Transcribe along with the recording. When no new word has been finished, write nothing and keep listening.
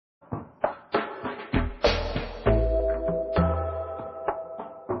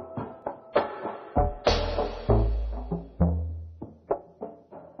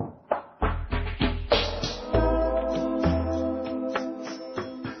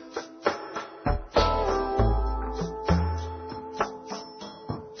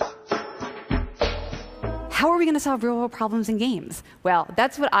how are we going to solve real-world problems in games? Well,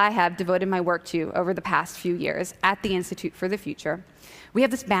 that's what I have devoted my work to over the past few years at the Institute for the Future. We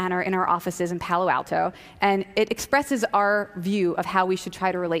have this banner in our offices in Palo Alto, and it expresses our view of how we should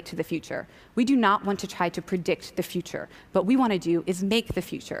try to relate to the future. We do not want to try to predict the future. What we want to do is make the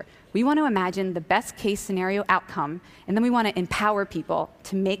future. We want to imagine the best case scenario outcome, and then we want to empower people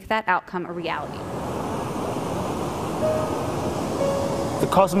to make that outcome a reality.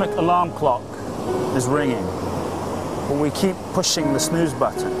 The cosmic alarm clock is ringing, but we keep pushing the snooze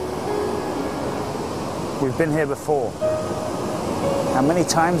button. We've been here before. How many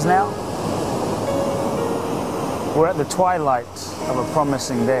times now? We're at the twilight of a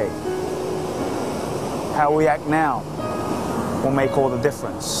promising day. How we act now will make all the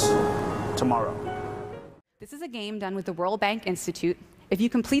difference tomorrow. This is a game done with the World Bank Institute. If you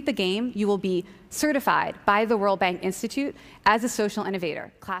complete the game, you will be certified by the World Bank Institute as a social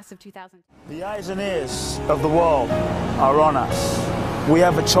innovator, class of 2000. The eyes and ears of the world are on us. We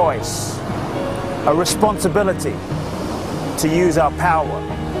have a choice, a responsibility to use our power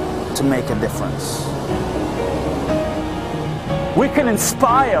to make a difference. We can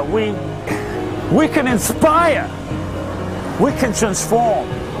inspire, we can inspire, we can transform,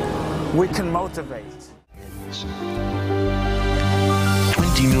 we can motivate.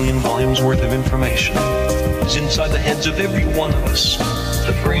 20 million volumes worth of information is inside the heads of every one of us.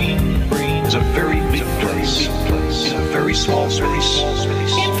 The brain is a very big place in a very small space.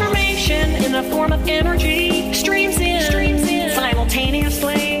 Information in the form of energy streams